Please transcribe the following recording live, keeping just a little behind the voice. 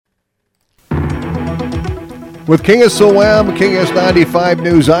With KSOM, KS95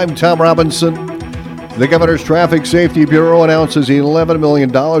 News, I'm Tom Robinson. The Governor's Traffic Safety Bureau announces $11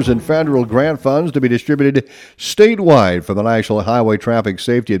 million in federal grant funds to be distributed statewide from the National Highway Traffic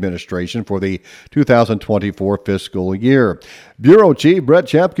Safety Administration for the 2024 fiscal year. Bureau Chief Brett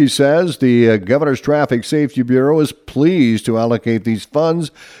Chepke says the Governor's Traffic Safety Bureau is pleased to allocate these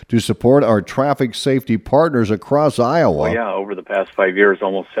funds to support our traffic safety partners across Iowa. Well, yeah, over the past 5 years,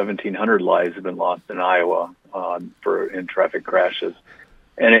 almost 1,700 lives have been lost in Iowa in traffic crashes.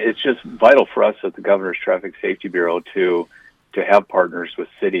 And it's just vital for us at the Governor's Traffic Safety Bureau to have partners with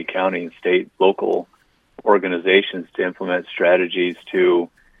city, county, and state, local organizations to implement strategies to,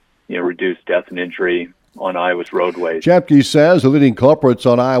 reduce death and injury on Iowa's roadways. Chepke says the leading culprits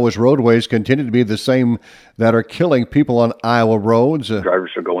on Iowa's roadways continue to be the same that are killing people on Iowa roads.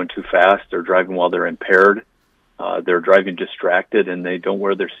 Drivers are going too fast. They're driving while they're impaired. They're driving distracted, and they don't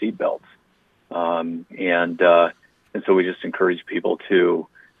wear their seatbelts. And so we just encourage people to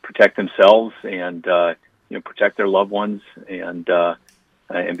protect themselves and protect their loved ones and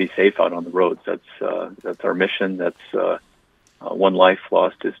be safe out on the roads. That's our mission. That's one life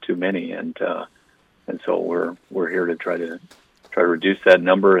lost is too many, and so we're here to try to reduce that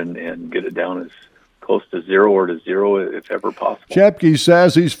number and get it down as close to zero or to zero if ever possible. Chepke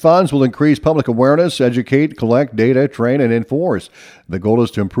says these funds will increase public awareness, educate, collect data, train, and enforce. The goal is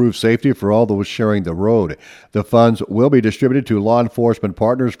to improve safety for all those sharing the road. The funds will be distributed to law enforcement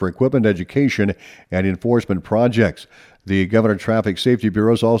partners for equipment education and enforcement projects. The Governor Traffic Safety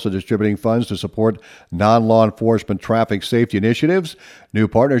Bureau is also distributing funds to support non-law enforcement traffic safety initiatives. New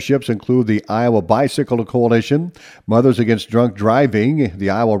partnerships include the Iowa Bicycle Coalition, Mothers Against Drunk Driving,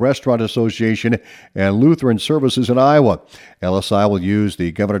 the Iowa Restaurant Association, and Lutheran Services in Iowa. LSI will use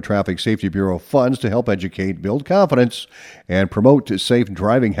the Governor Traffic Safety Bureau funds to help educate, build confidence, and promote safe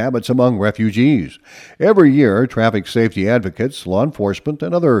driving habits among refugees. Every year, traffic safety advocates, law enforcement,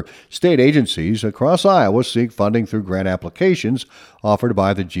 and other state agencies across Iowa seek funding through grant applications offered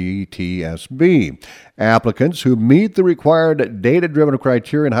by the GTSB. Applicants who meet the required data-driven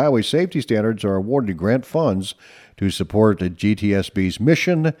criteria and highway safety standards are awarded grant funds to support the GTSB's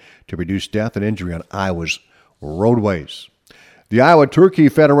mission to reduce death and injury on Iowa's roadways. The Iowa Turkey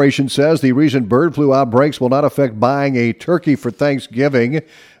Federation says the recent bird flu outbreaks will not affect buying a turkey for Thanksgiving.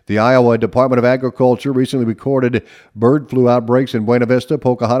 The Iowa Department of Agriculture recently recorded bird flu outbreaks in Buena Vista,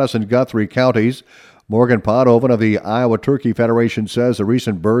 Pocahontas, and Guthrie counties. Morgan Podhoven of the Iowa Turkey Federation says the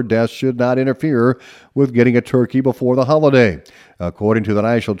recent bird deaths should not interfere with getting a turkey before the holiday. According to the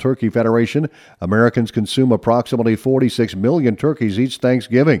National Turkey Federation, Americans consume approximately 46 million turkeys each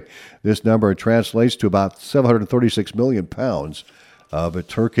Thanksgiving. This number translates to about 736 million pounds of a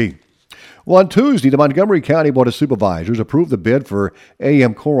turkey. Well, on Tuesday, the Montgomery County Board of Supervisors approved the bid for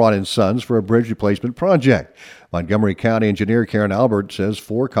A.M. Coron & Sons for a bridge replacement project. Montgomery County Engineer Karen Albert says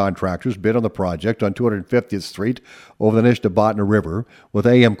 4 contractors bid on the project on 250th Street over the Nishnabotna River, with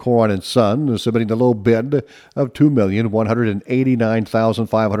A.M. Coron & Son submitting the low bid of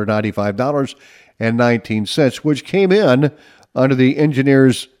 $2,189,595.19, which came in under the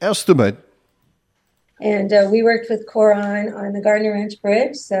engineer's estimate. And we worked with Coron on the Gardner Ranch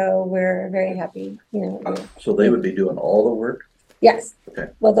Bridge, so we're very happy. So they would be doing all the work? Yes.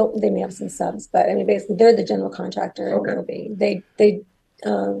 Okay. Well, they may have some subs, but I mean, basically, they're the general contractor. Okay. They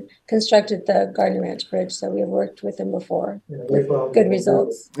constructed the Gardner Ranch Bridge, so we have worked with them before with good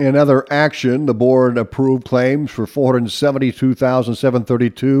results. In other action, the board approved claims for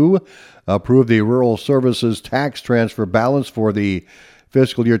 $472,732, approved the Rural Services tax transfer balance for the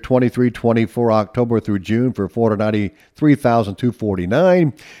fiscal year 23-24 October through June for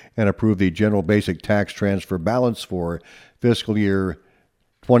 $493,249, and approved the general basic tax transfer balance for fiscal year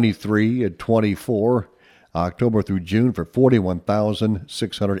 23 and 24 October through June for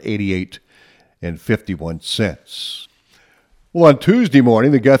 $41,688.51. Well, on Tuesday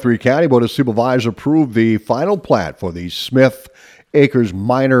morning, the Guthrie County Board of Supervisors approved the final plat for the Smith Acres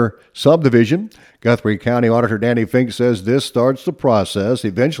Minor Subdivision. Guthrie County Auditor Danny Fink says this starts the process,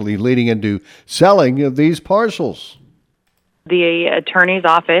 eventually leading into selling of these parcels. The attorney's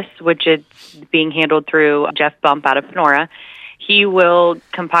office, which is being handled through Jeff Bump out of Panora, he will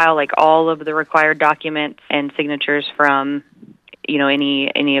compile all of the required documents and signatures from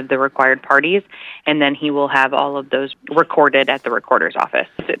any of the required parties, and then he will have all of those recorded at the recorder's office.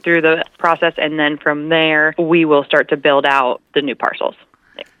 Sit through the process, and then from there we will start to build out the new parcels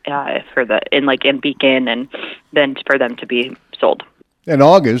in Beacon, and then for them to be sold. In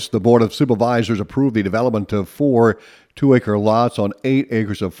August, the Board of Supervisors approved the development of 4 2-acre lots on 8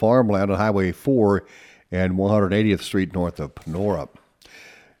 acres of farmland on Highway 4 and 180th Street north of Panora.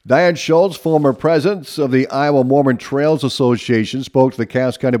 Diane Schultz, former president of the Iowa Mormon Trails Association, spoke to the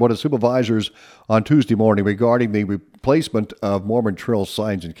Cass County Board of Supervisors on Tuesday morning regarding the replacement of Mormon trail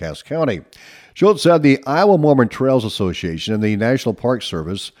signs in Cass County. Schultz said the Iowa Mormon Trails Association and the National Park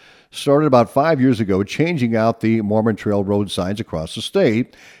Service started about 5 years ago changing out the Mormon Trail road signs across the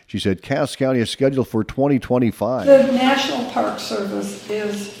state. She said Cass County is scheduled for 2025. The National Park Service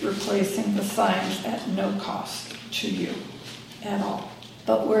is replacing the signs at no cost to you at all.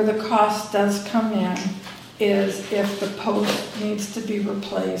 But where the cost does come in is if the post needs to be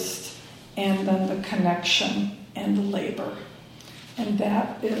replaced and then the connection and the labor. And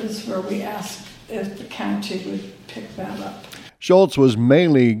that is where we ask if the county would pick that up. Schultz was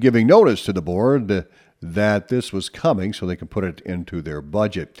mainly giving notice to the board that this was coming so they can put it into their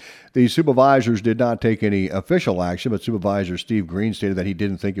budget. The supervisors did not take any official action, but Supervisor Steve Green stated that he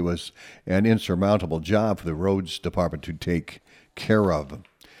didn't think it was an insurmountable job for the roads department to take care of.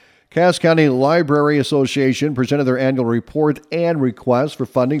 Cass County Library Association presented their annual report and request for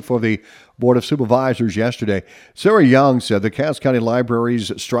funding for the Board of Supervisors yesterday. Sarah Young said the Cass County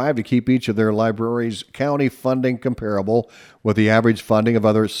libraries strive to keep each of their libraries' county funding comparable with the average funding of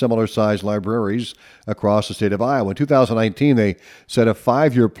other similar-sized libraries across the state of Iowa. In 2019, they set a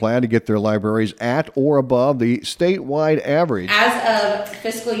 5-year plan to get their libraries at or above the statewide average. As of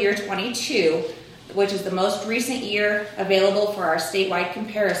fiscal year 22, which is the most recent year available for our statewide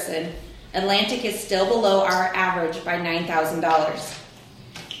comparison, Atlantic is still below our average by $9,000.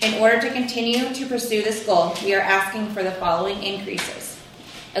 In order to continue to pursue this goal, we are asking for the following increases.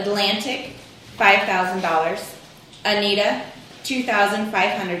 Atlantic, $5,000. Anita,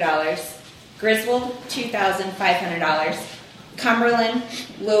 $2,500. Griswold, $2,500. Cumberland,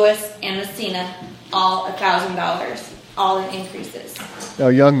 Lewis, and Messina, all $1,000, all in increases. Now,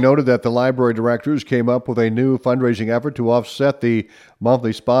 Young noted that the library directors came up with a new fundraising effort to offset the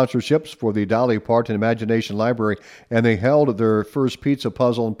monthly sponsorships for the Dolly Parton Imagination Library, and they held their first pizza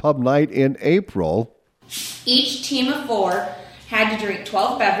puzzle and pub night in April. Each team of 4 had to drink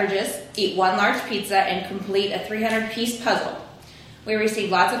 12 beverages, eat 1 large pizza, and complete a 300-piece puzzle. We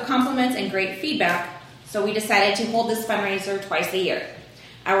received lots of compliments and great feedback, so we decided to hold this fundraiser twice a year.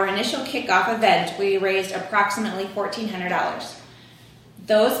 Our initial kickoff event, we raised approximately $1,400.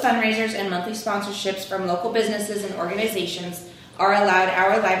 Those fundraisers and monthly sponsorships from local businesses and organizations are allowed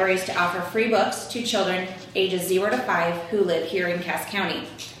our libraries to offer free books to children ages 0 to 5 who live here in Cass County.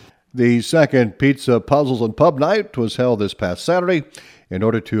 The second Pizza, Puzzles, and Pub Night was held this past Saturday. In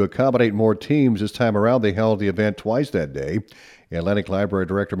order to accommodate more teams this time around, they held the event twice that day. Atlantic Library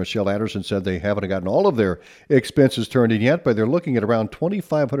Director Michelle Anderson said they haven't gotten all of their expenses turned in yet, but they're looking at around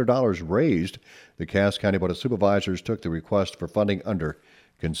 $2,500 raised. The Cass County Board of Supervisors took the request for funding under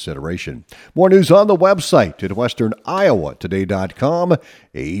consideration. More news on the website at westerniowatoday.com.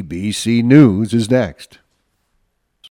 ABC News is next.